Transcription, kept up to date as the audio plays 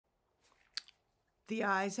The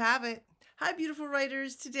eyes have it. Hi, beautiful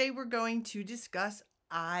writers. Today we're going to discuss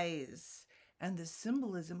eyes and the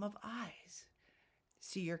symbolism of eyes.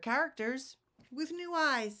 See your characters with new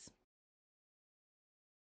eyes.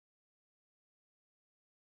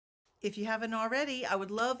 If you haven't already, I would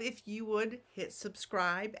love if you would hit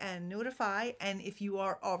subscribe and notify. And if you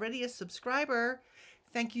are already a subscriber,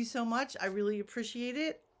 thank you so much. I really appreciate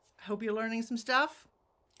it. I hope you're learning some stuff.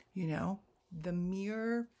 You know, the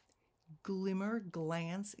mirror, glimmer,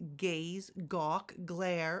 glance, gaze, gawk,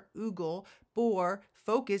 glare, oogle, bore,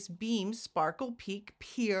 focus, beam, sparkle, peek,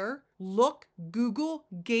 peer, look, google,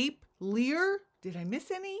 gape, leer. Did I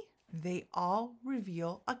miss any? They all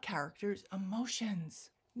reveal a character's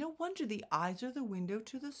emotions. No wonder the eyes are the window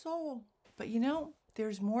to the soul. But you know,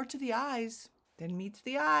 there's more to the eyes than meets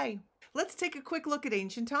the eye. Let's take a quick look at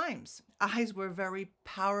ancient times. Eyes were very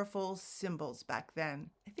powerful symbols back then.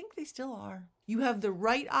 I think they still are. You have the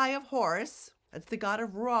right eye of Horus. That's the god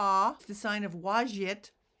of Ra. It's the sign of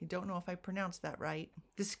Wajit. I don't know if I pronounced that right.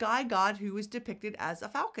 The sky god who is depicted as a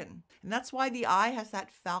falcon. And that's why the eye has that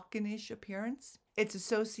falconish appearance. It's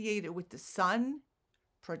associated with the sun,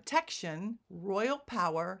 protection, royal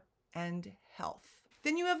power, and health.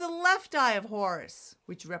 Then you have the left eye of Horus,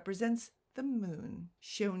 which represents the moon.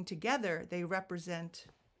 Shown together, they represent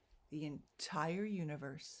the entire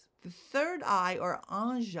universe. The third eye, or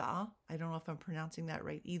Anja, I don't know if I'm pronouncing that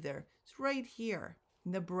right either, it's right here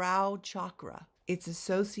in the brow chakra. It's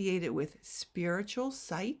associated with spiritual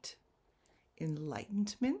sight,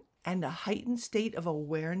 enlightenment, and a heightened state of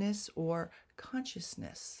awareness or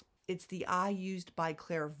consciousness. It's the eye used by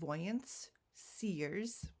clairvoyants,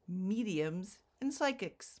 seers, mediums, and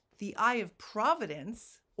psychics. The eye of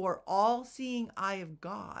providence, or all-seeing eye of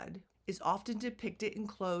God, is often depicted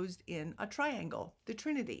enclosed in a triangle, the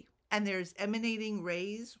Trinity. And there's emanating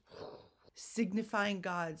rays signifying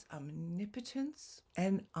God's omnipotence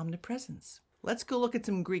and omnipresence. Let's go look at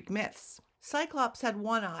some Greek myths. Cyclops had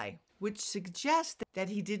one eye, which suggests that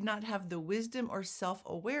he did not have the wisdom or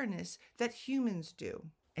self-awareness that humans do.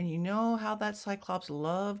 And you know how that Cyclops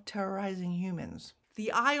loved terrorizing humans.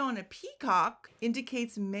 The eye on a peacock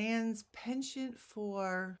indicates man's penchant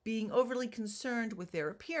for being overly concerned with their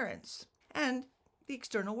appearance and the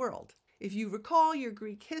external world. If you recall your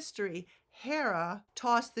Greek history, Hera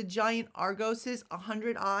tossed the giant Argos's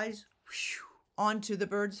 100 eyes onto the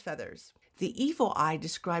bird's feathers. The evil eye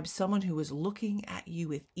describes someone who is looking at you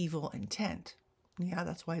with evil intent. Yeah,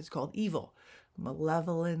 that's why it's called evil.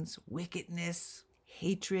 Malevolence, wickedness,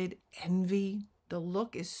 hatred, envy. The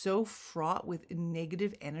look is so fraught with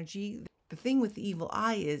negative energy. The thing with the evil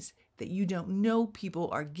eye is that you don't know people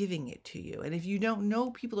are giving it to you. And if you don't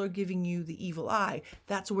know people are giving you the evil eye,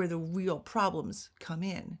 that's where the real problems come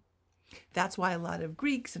in. That's why a lot of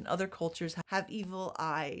Greeks and other cultures have evil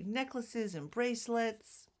eye necklaces and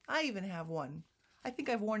bracelets. I even have one. I think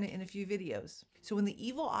I've worn it in a few videos. So when the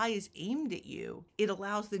evil eye is aimed at you, it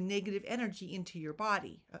allows the negative energy into your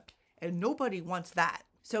body. And nobody wants that.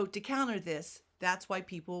 So to counter this, that's why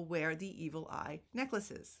people wear the evil eye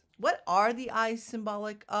necklaces. What are the eyes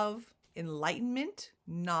symbolic of? Enlightenment,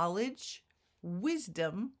 knowledge,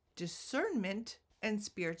 wisdom, discernment, and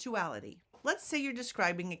spirituality. Let's say you're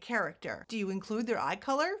describing a character. Do you include their eye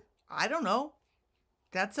color? I don't know.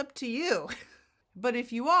 That's up to you. But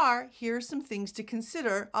if you are, here are some things to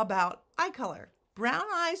consider about eye color. Brown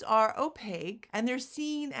eyes are opaque and they're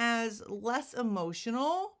seen as less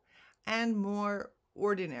emotional and more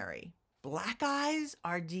ordinary. Black eyes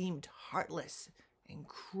are deemed heartless and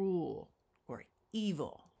cruel or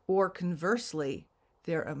evil. Or conversely,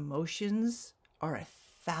 their emotions are a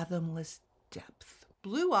fathomless depth.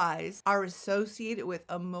 Blue eyes are associated with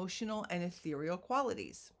emotional and ethereal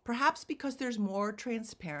qualities, perhaps because there's more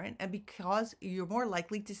transparent and because you're more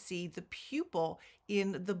likely to see the pupil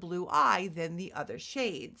in the blue eye than the other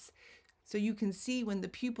shades. So you can see when the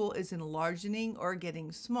pupil is enlarging or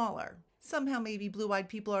getting smaller. Somehow maybe blue-eyed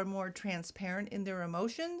people are more transparent in their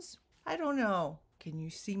emotions. I don't know. Can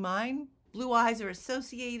you see mine? Blue eyes are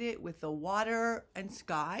associated with the water and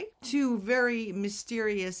sky, two very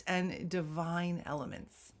mysterious and divine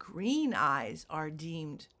elements. Green eyes are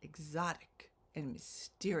deemed exotic and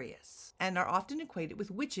mysterious and are often equated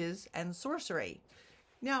with witches and sorcery.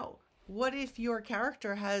 Now, what if your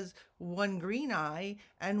character has one green eye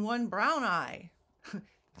and one brown eye?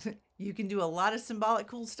 You can do a lot of symbolic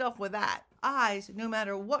cool stuff with that. Eyes, no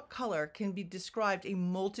matter what color, can be described a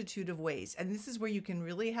multitude of ways. And this is where you can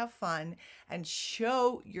really have fun and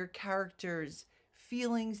show your characters'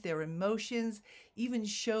 feelings, their emotions, even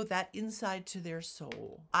show that inside to their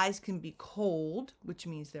soul. Eyes can be cold, which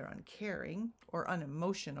means they're uncaring or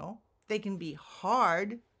unemotional. They can be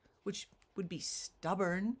hard, which would be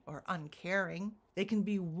stubborn or uncaring. They can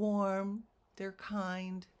be warm, they're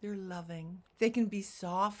kind, they're loving. They can be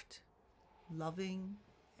soft, loving,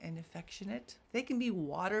 and affectionate. They can be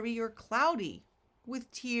watery or cloudy,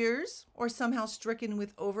 with tears or somehow stricken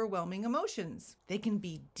with overwhelming emotions. They can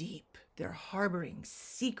be deep. They're harboring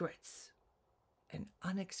secrets and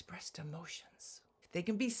unexpressed emotions. They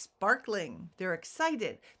can be sparkling. They're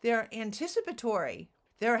excited. They're anticipatory.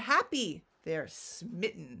 They're happy. They're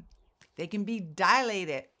smitten. They can be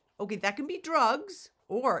dilated. Okay, that can be drugs,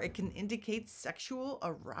 or it can indicate sexual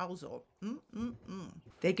arousal.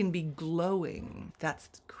 They can be glowing.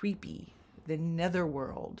 That's creepy. The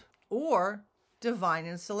netherworld. Or divine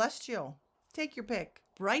and celestial. Take your pick.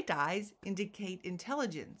 Bright eyes indicate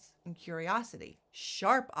intelligence and curiosity.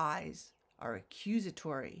 Sharp eyes are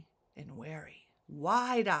accusatory and wary.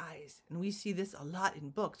 Wide eyes, and we see this a lot in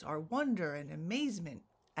books, are wonder and amazement.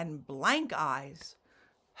 And blank eyes,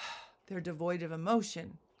 they're devoid of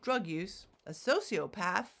emotion. Drug use, a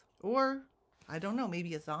sociopath, or I don't know,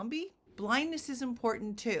 maybe a zombie? Blindness is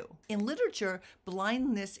important too. In literature,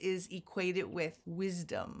 blindness is equated with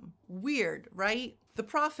wisdom. Weird, right? The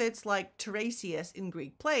prophets, like Tiresias in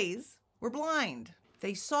Greek plays, were blind.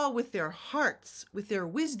 They saw with their hearts, with their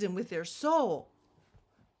wisdom, with their soul.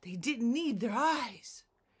 They didn't need their eyes.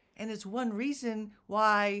 And it's one reason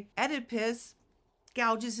why Oedipus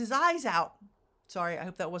gouges his eyes out. Sorry, I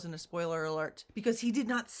hope that wasn't a spoiler alert. Because he did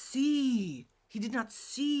not see. He did not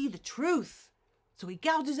see the truth. So he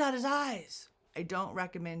gouges out his eyes. I don't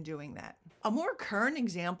recommend doing that. A more current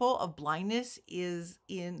example of blindness is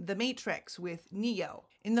in The Matrix with Neo.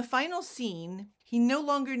 In the final scene, he no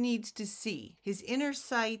longer needs to see. His inner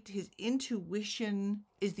sight, his intuition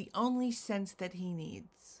is the only sense that he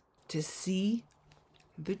needs to see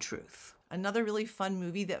the truth. Another really fun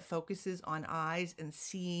movie that focuses on eyes and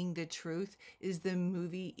seeing the truth is the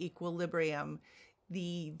movie Equilibrium.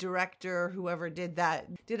 The director, whoever did that,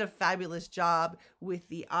 did a fabulous job with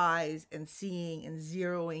the eyes and seeing and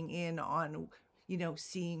zeroing in on,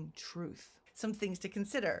 seeing truth. Some things to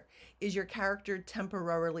consider. Is your character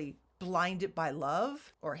temporarily blinded by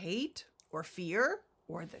love or hate or fear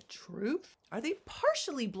or the truth? Are they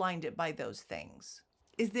partially blinded by those things?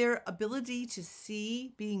 Is their ability to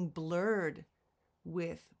see being blurred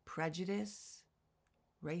with prejudice,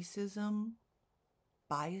 racism,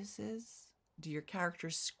 biases? Do your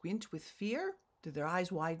characters squint with fear? Do their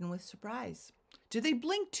eyes widen with surprise? Do they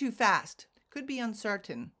blink too fast? Could be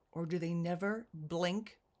uncertain. Or do they never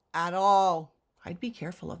blink at all? I'd be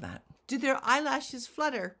careful of that. Do their eyelashes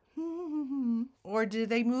flutter? Or do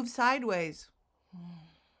they move sideways?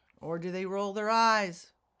 Or do they roll their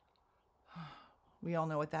eyes? We all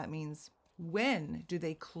know what that means. When do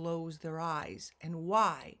they close their eyes and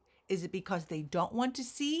why? Is it because they don't want to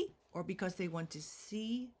see or because they want to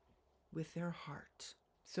see with their heart?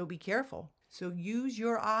 So be careful. So use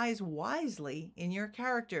your eyes wisely in your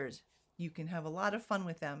characters. You can have a lot of fun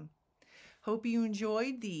with them. Hope you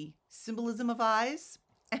enjoyed the symbolism of eyes.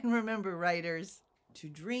 And remember, writers, to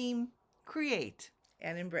dream, create,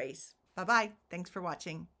 and embrace. Bye-bye. Thanks for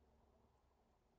watching.